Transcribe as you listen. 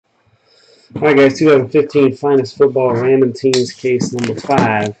Alright guys, 2015 Finest Football Random Teams case number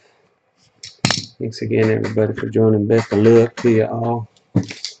 5. Thanks again everybody for joining. Best of luck to you all.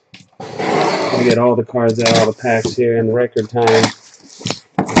 We get all the cards out, all the packs here in record time.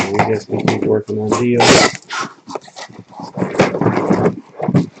 We just can keep working on deals.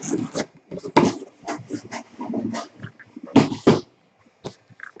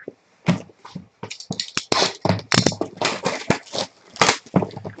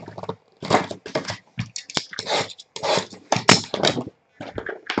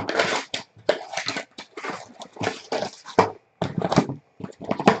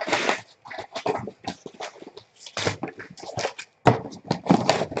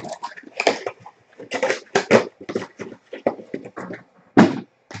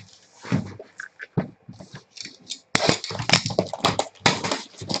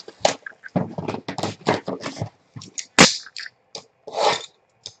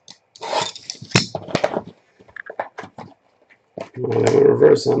 Well, they went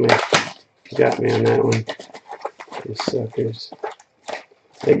reverse on me. Got me on that one. These suckers.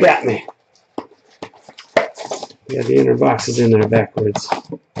 They got me. Yeah, the inner box is in there backwards.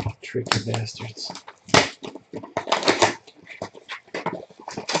 Tricky bastards.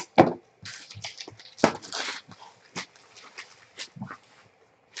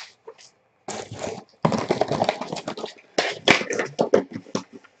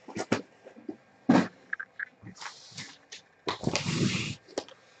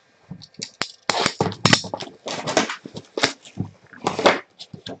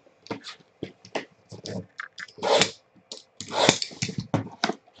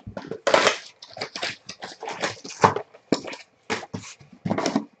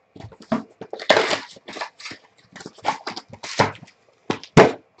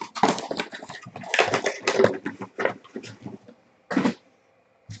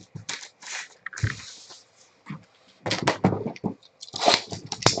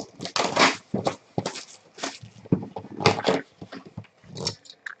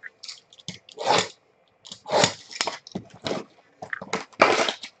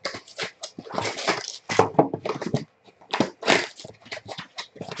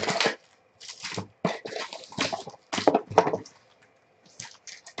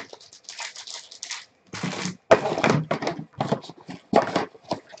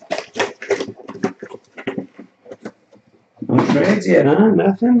 No trades yet, huh?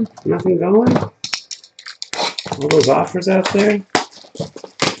 Nothing? Nothing going? All those offers out there?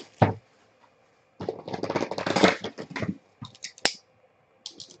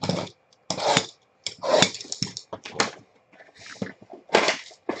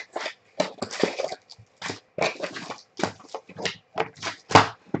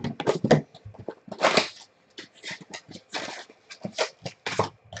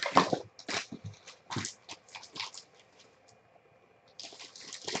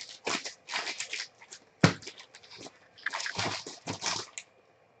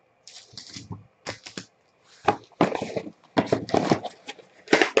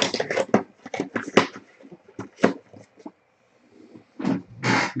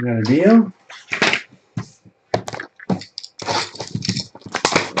 You got a deal?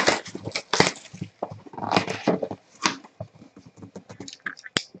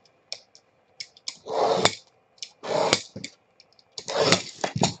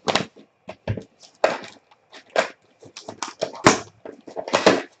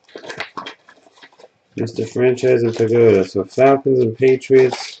 Mr. Franchise and Pagoda. So Falcons and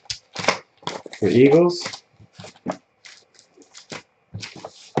Patriots for Eagles.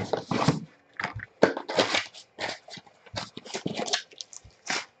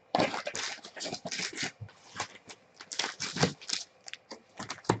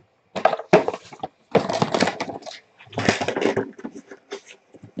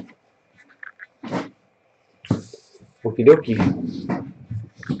 Okie dokie.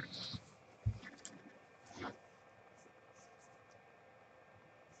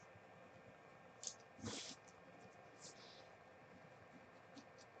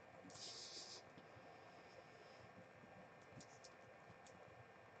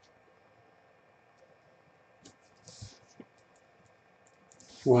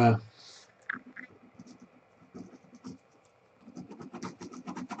 Wow.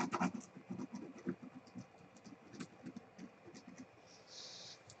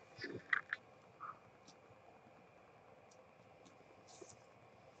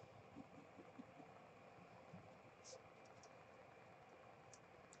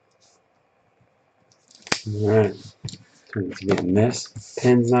 Alright. It's a mess.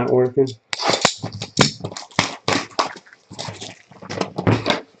 Pen's not working.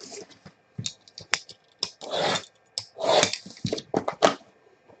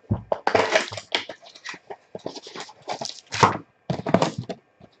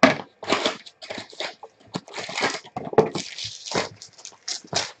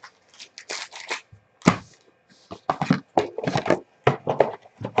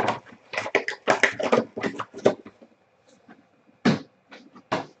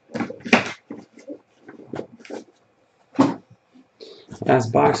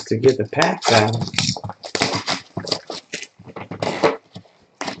 Last box to get the packs out.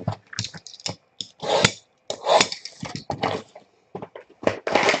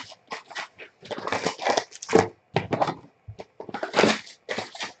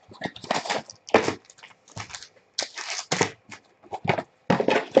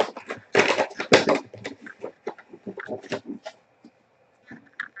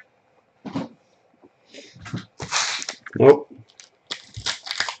 Nope.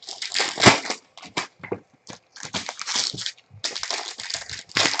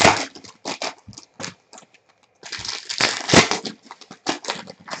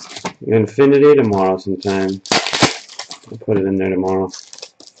 Infinity tomorrow sometime. I'll put it in there tomorrow.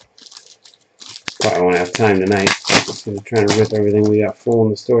 Probably won't have time tonight. So I'm trying to rip everything we got full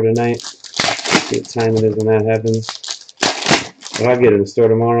in the store tonight. See what time it is when that happens. But I'll get it in the store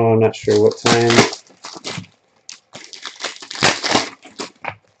tomorrow. I'm not sure what time.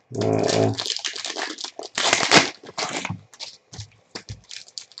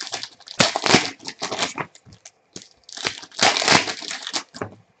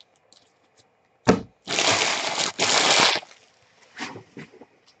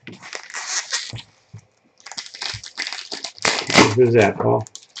 Who's that, Paul?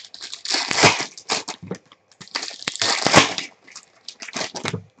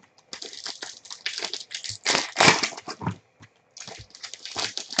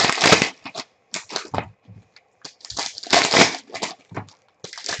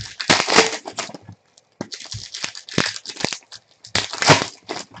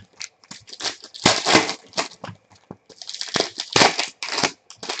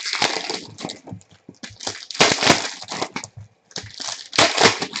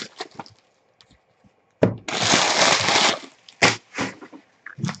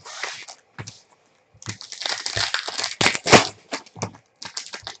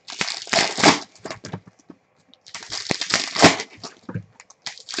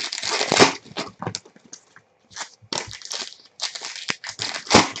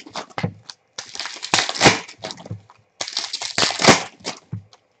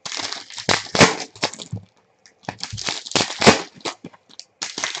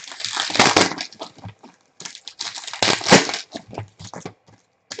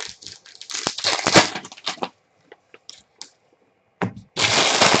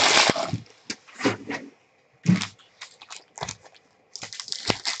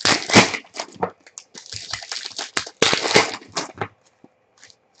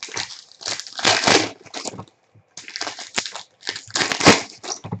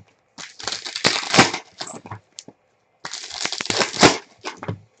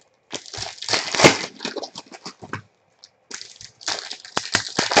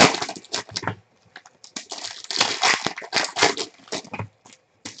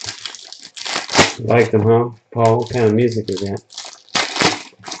 Like them, huh? Paul, what kind of music is that?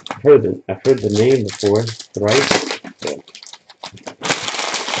 I've heard the name before, Thrice, but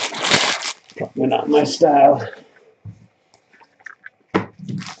probably not my style.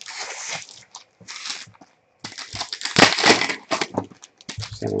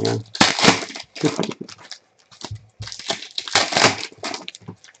 I don't know.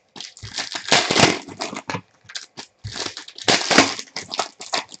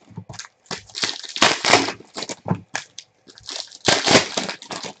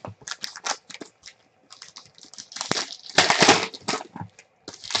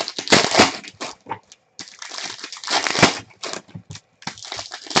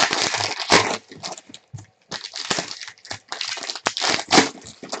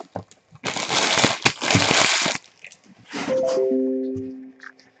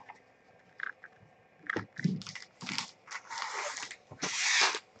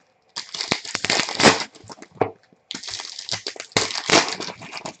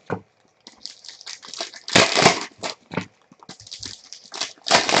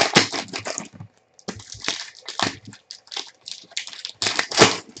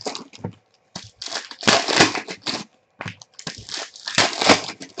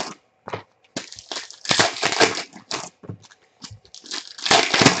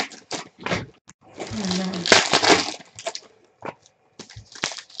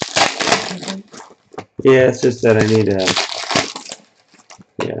 Yeah, it's just that I need a.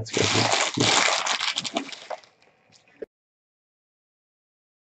 Yeah, it's good.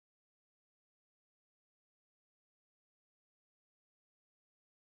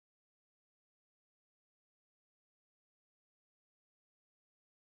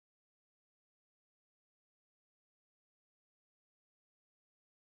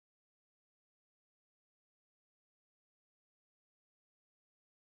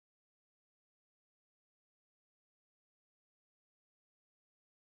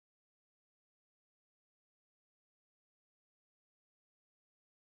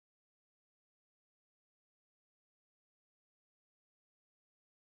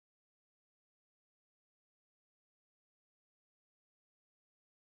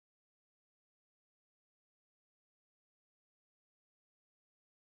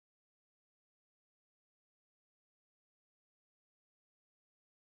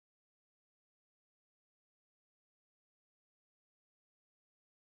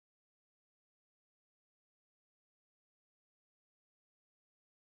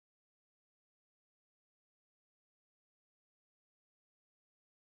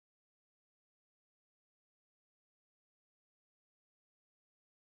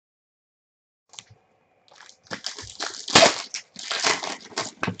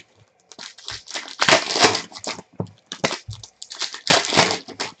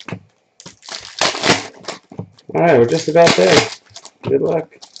 Alright, we're just about there. Good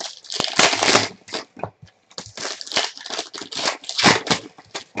luck.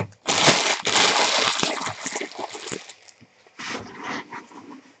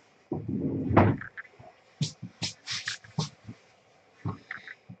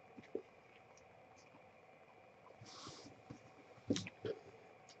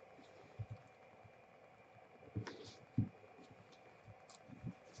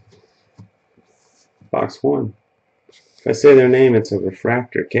 Box 1. If I say their name, it's a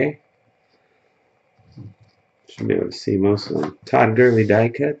refractor, okay? Should be able to see most of them. Todd Gurley die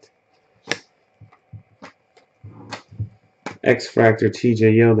cut. X-Fractor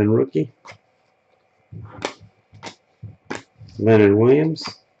TJ Yeldon rookie. Leonard Williams.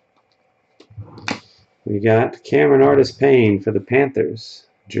 We got Cameron Artis Payne for the Panthers.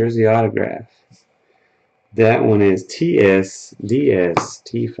 Jersey autograph. That one is TSDS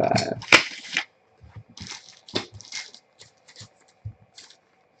T5.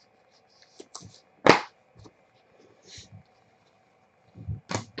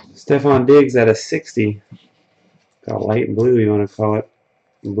 Stephon Diggs at a 60. Got light blue, you want to call it.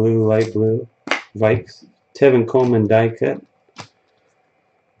 Blue, light blue. Vikes. Tevin Coleman die cut.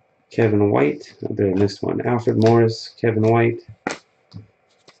 Kevin White. Oh, there, I missed one. Alfred Morris. Kevin White.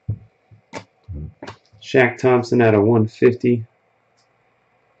 Shaq Thompson at a 150.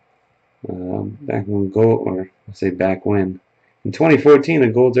 Back when gold, or I say back when. In 2014, the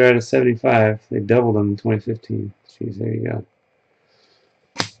golds are at a 75. They doubled them in 2015. Jeez, there you go.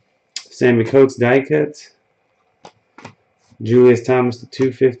 Sammy Coates die cut. Julius Thomas to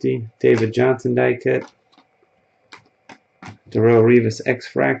 250. David Johnson die cut. Darrelle Revis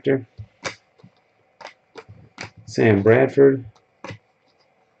X-Fractor. Sam Bradford.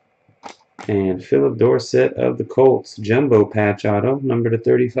 And Philip Dorsett of the Colts. Jumbo patch auto, number to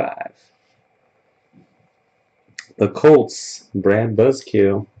 35. The Colts, Brad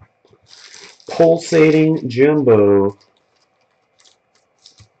Buzzkill. Pulsating Jumbo.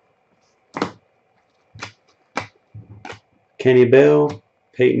 Kenny Bell,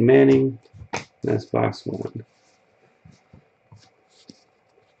 Peyton Manning. That's box 1.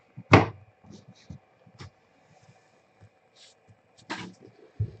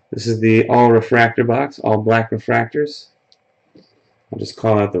 This is the all refractor box, all black refractors. I'll just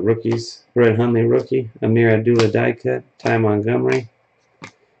call out the rookies. Brett Hundley rookie, Amir Abdullah die cut, Ty Montgomery.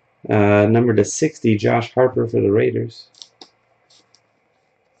 Number to 60, Josh Harper for the Raiders.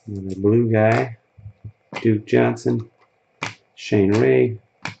 And the blue guy, Duke Johnson, Shane Ray,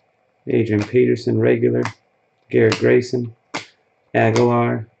 Adrian Peterson regular, Garrett Grayson,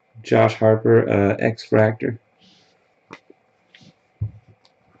 Aguilar, Josh Harper X-Fractor.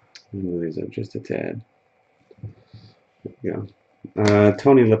 Move these up just a tad. There we go.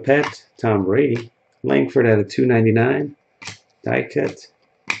 Tony Lepet, Tom Brady, Langford at a 299, die cut.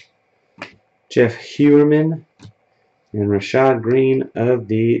 Jeff Heuerman and Rashad Green of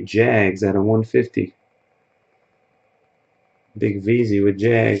the Jags at a 150. Big VZ with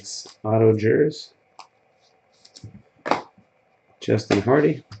Jags auto jers. Justin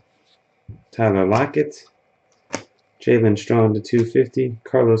Hardy, Tyler Lockett, Jalen Strong to 250,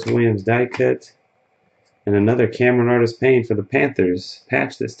 Carlos Williams die cut, and another Cameron Artis Payne for the Panthers,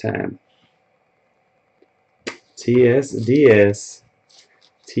 patch this time. TSDS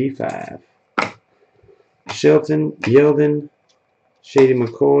T5. Shelton, Yeldon, Shady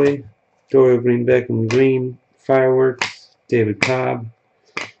McCoy, Dorial Green Beckham Green, Fireworks, David Cobb,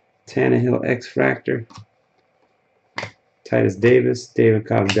 Tannehill X-Fractor, Titus Davis, David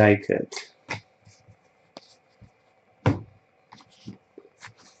Cobb die cut.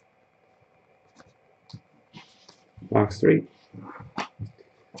 Box 3.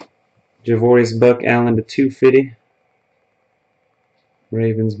 Javorius Buck Allen to 250.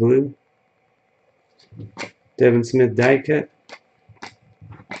 Ravens blue. Devin Smith die cut.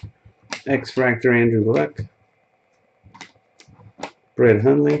 X-Fractor Andrew Luck. Brett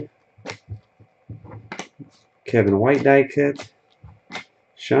Hundley. Kevin White die cut.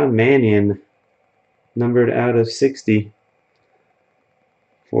 Sean Mannion numbered out of 60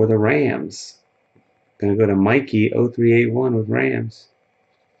 for the Rams. Gonna go to Mikey 0381 with Rams.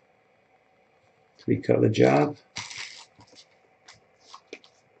 3-color job.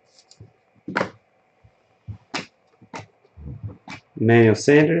 Emmanuel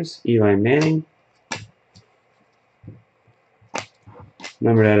Sanders, Eli Manning.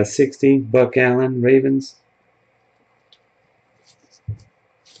 Numbered out of 60, Buck Allen, Ravens.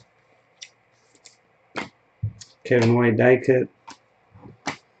 Kevin White die cut.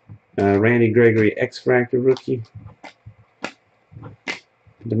 Randy Gregory X-Fractor rookie.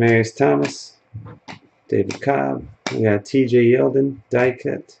 Demaryius Thomas. David Cobb. We got T.J. Yeldon, die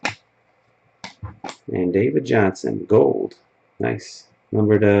cut. And David Johnson, gold. Nice.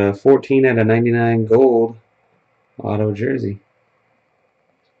 Numbered 14 out of 99 gold auto jersey.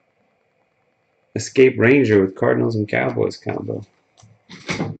 Escape Ranger with Cardinals and Cowboys combo.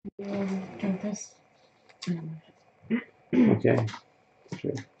 Drink this. Okay,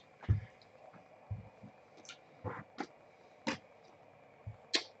 sure.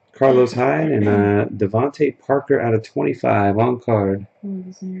 Carlos Hyde and Devontae Parker out of 25 on card.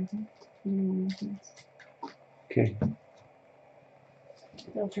 Okay.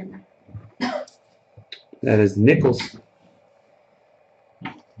 That is Nichols.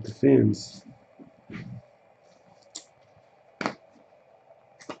 The Fins.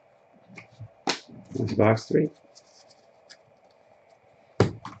 That's box 3.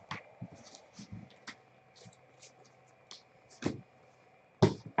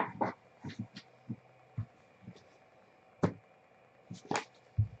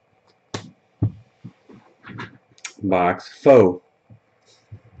 Box 4.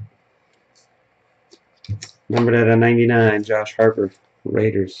 Numbered at a 99, Josh Harper,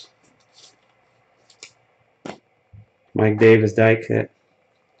 Raiders. Mike Davis, die cut.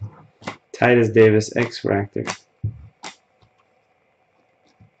 Titus Davis, X-Fractor.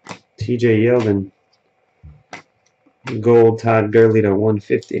 TJ Yeldon, gold Todd Gurley to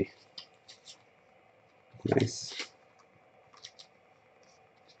 150. Nice.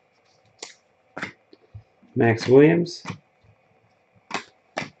 Max Williams.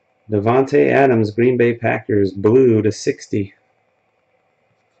 Devontae Adams, Green Bay Packers, blue to 60.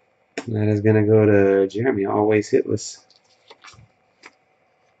 That is going to go to Jeremy, always hitless.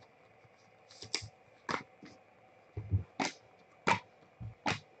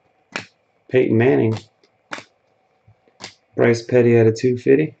 Peyton Manning. Bryce Petty out of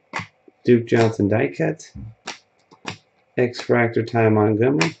 250. Duke Johnson die cut. X-Fractor Ty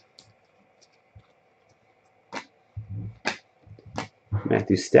Montgomery.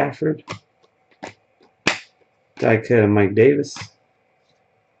 Matthew Stafford. Die cut of Mike Davis.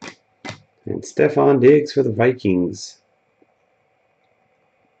 And Stephon Diggs for the Vikings.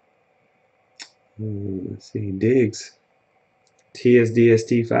 Let's see, Diggs.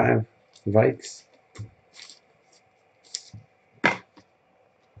 TSDST5 Vikes.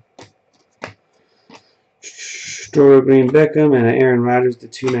 Stroller Green Beckham and Aaron Rodgers to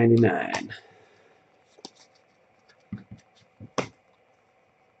 299.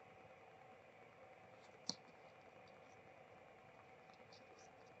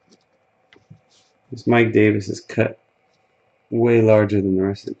 This Mike Davis is cut way larger than the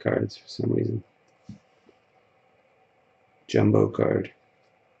rest of the cards for some reason. Jumbo card.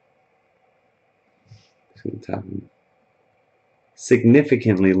 See the top of it.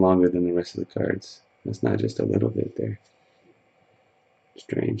 Significantly longer than the rest of the cards. That's not just a little bit there.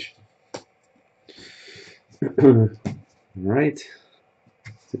 Strange. Alright.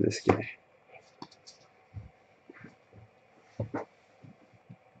 To this guy.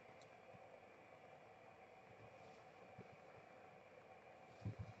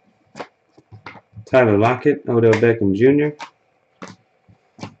 Tyler Lockett, Odell Beckham Jr.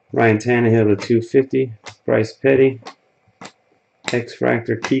 Ryan Tannehill to 250. Bryce Petty.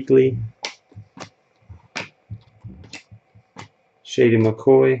 X-Fractor Kuechly. Shady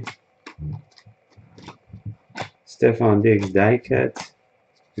McCoy. Stephon Diggs die cut.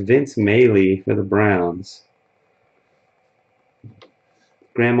 Vince Mailey for the Browns.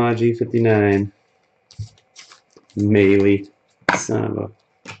 Grandma G59. Mailey. Son of a.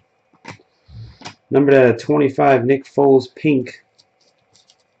 Numbered at 25, Nick Foles pink.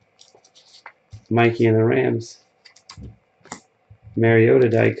 Mikey and the Rams. Mariota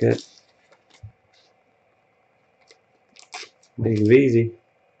die cut. Big Veezy.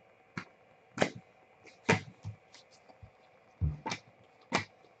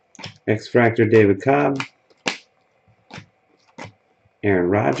 X-Fractor David Cobb. Aaron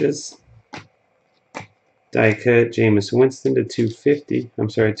Rodgers. Die cut Jameis Winston to 250. I'm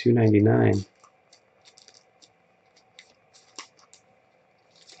sorry, 299.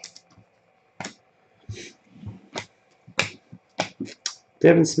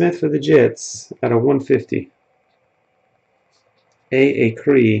 Devin Smith for the Jets out of 150. A.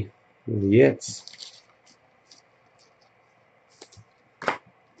 Cree for the Jets.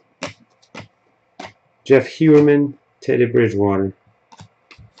 Jeff Heuerman, Teddy Bridgewater.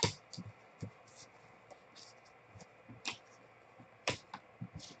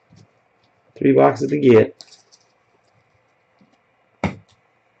 Three boxes to get.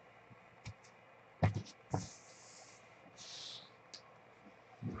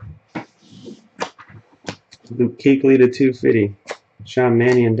 Luke Kuechly to 250. Sean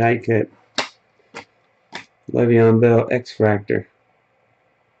Mannion die cut. Le'Veon Bell X-Fractor.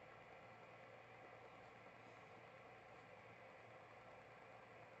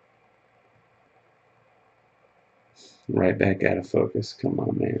 Right back out of focus. Come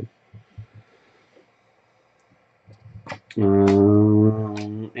on, man.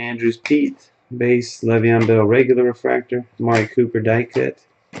 Andrews Pete, base, Le'Veon Bell regular refractor, Amari Cooper die cut,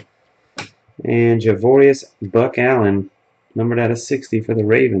 and Javorius Buck Allen, numbered out of 60 for the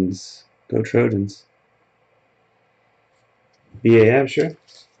Ravens. Go Trojans. B.A. Absher.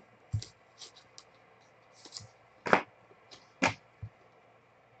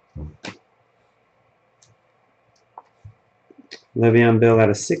 Le'Veon Bell out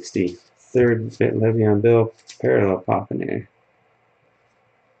of 60. Third Le'Veon Bell parallel popping there.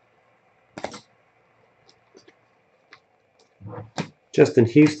 Justin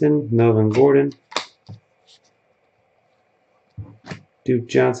Houston, Melvin Gordon, Duke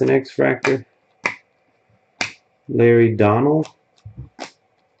Johnson X-Fractor, Larry Donald,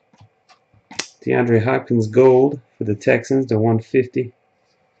 DeAndre Hopkins Gold for the Texans to 150,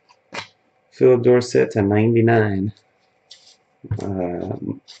 Philip Dorsett to 99,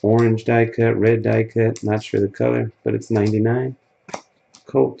 orange die cut, red die cut, not sure the color, but it's 99,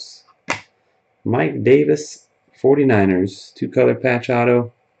 Colts, Mike Davis 49ers, 2-color patch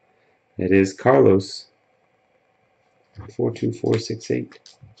auto. It is Carlos. 42468.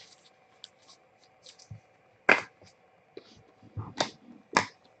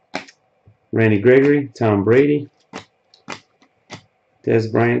 Randy Gregory, Tom Brady.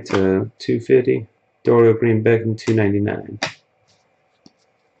 Dez Bryant to 250. Dorial Green Beckham 299.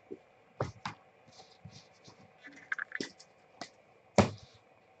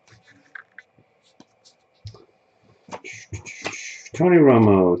 Tony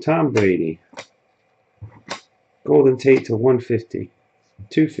Romo, Tom Brady, Golden Tate to 150,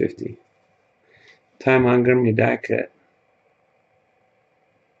 250. Ty Montgomery die cut.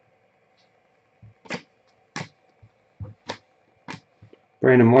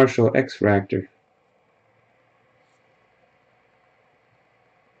 Brandon Marshall X-Fractor.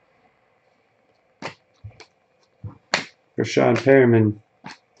 Rashad Perriman,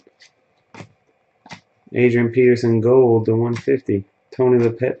 Adrian Peterson Gold to 150. Tony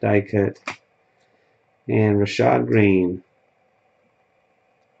Lippett die cut. And Rashad Green.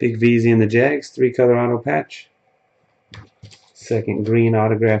 Big VZ and the Jags, 3-color auto patch. Second green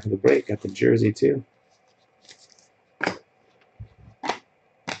autograph of the break. Got the jersey too.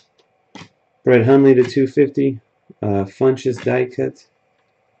 Brett Hundley to 250. Funches die cut.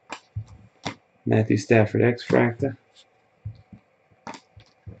 Matthew Stafford X-Fractor.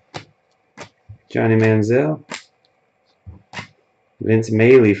 Johnny Manziel. Vince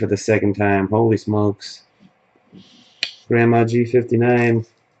Mailey for the second time. Holy smokes. Grandma G59.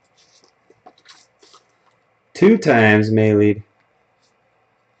 2 times Mailey.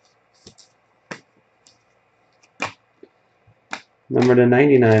 Number to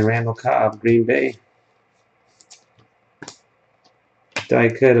 99, Randall Cobb, Green Bay. Die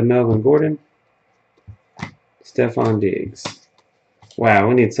cut of Melvin Gordon. Stephon Diggs. Wow,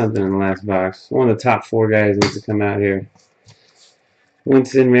 we need something in the last box. One of the top 4 guys needs to come out here.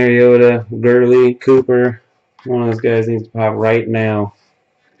 Winston, Mariota, Gurley, Cooper. One of those guys needs to pop right now.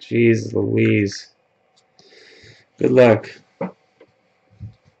 Jeez Louise. Good luck.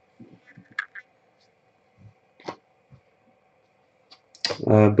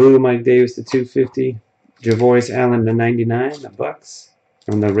 Blue Mike Davis to 250. Javorius Allen to 99. The Bucks.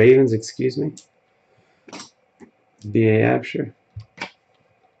 From the Ravens, excuse me. B.A. Absher.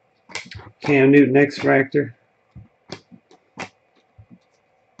 Cam Newton X-Fractor.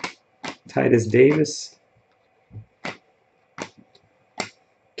 Titus Davis.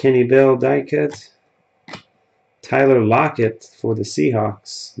 Kenny Bell die cut. Tyler Lockett for the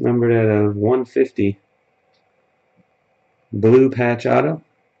Seahawks, numbered out of 150. Blue patch auto.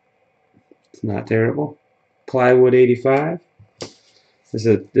 It's not terrible. Plywood 85. This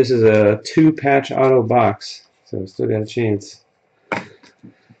is a 2-patch auto box, so still got a chance.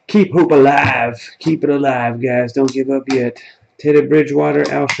 Keep hope alive. Keep it alive, guys. Don't give up yet. Teddy Bridgewater,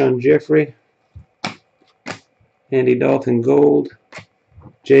 Alshon Jeffrey, Andy Dalton Gold,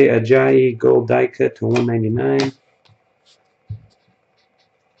 Jay Ajayi Gold die cut to 199.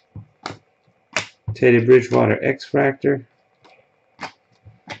 Teddy Bridgewater X-Fractor,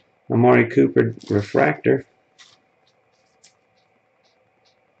 Amari Cooper Refractor.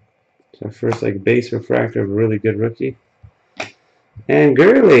 It's our first base refractor of a really good rookie. And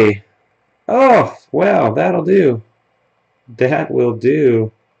Gurley. Oh, well, that'll do. That will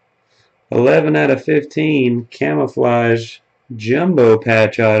do. 11 out of 15, camouflage jumbo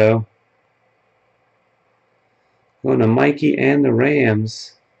patch auto. Going to Mikey and the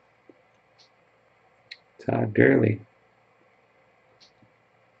Rams. Todd Gurley.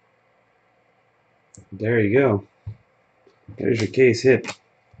 There you go. There's your case hit.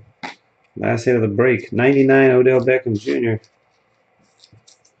 Last hit of the break. 99 Odell Beckham Jr.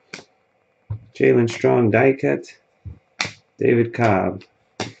 Jalen Strong die cut. David Cobb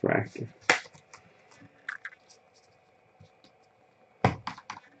refractor.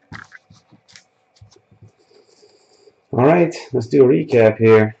 All right, let's do a recap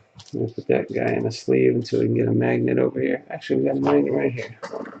here. Let's put that guy in a sleeve until we can get a magnet over here. Actually, we got a magnet right here.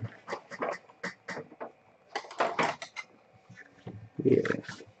 Yeah.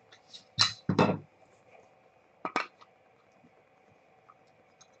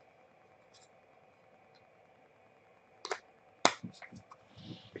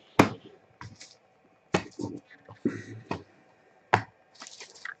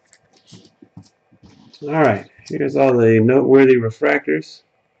 All right, here's all the noteworthy refractors.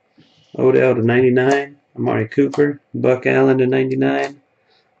 Odell to 99, Amari Cooper, Buck Allen to 99,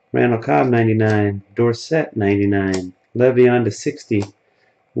 Randall Cobb 99, Dorsett 99, Le'Veon to 60,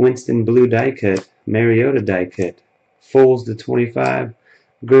 Winston Blue die cut, Mariota die cut, Foles to 25,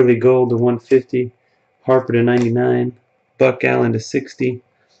 Gurley Gold to 150, Harper to 99, Buck Allen to 60,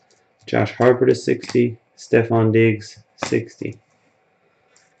 Josh Harper to 60, Stephon Diggs 60.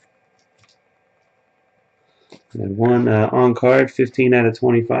 And one on card, 15 out of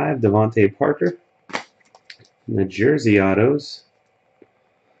 25, Devontae Parker. And the jersey autos,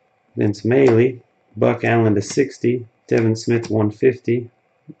 Vince Mailey, Buck Allen to 60, Devin Smith 150,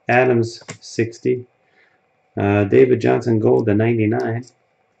 Adams 60, David Johnson Gold to 99,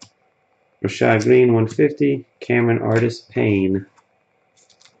 Rashad Green 150, Cameron Artis Payne.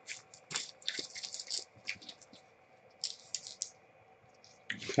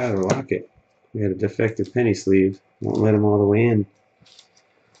 Tyler Lockett. We had a defective penny sleeve. Won't let him all the way in.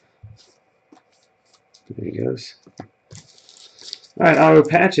 There he goes. All right, auto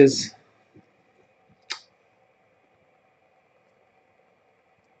patches.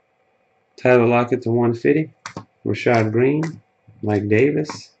 Tyler Lockett to 150. Rashad Green, Mike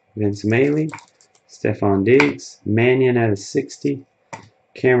Davis, Vince Mailey, Stephon Diggs, Mannion at a 60.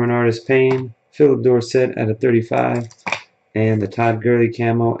 Cameron Artis Payne, Philip Dorsett at a 35. And the Todd Gurley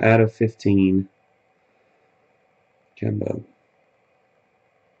camo out of 15. Jumbo.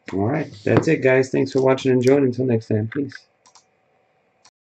 Alright, that's it guys. Thanks for watching and joining. Until next time. Peace.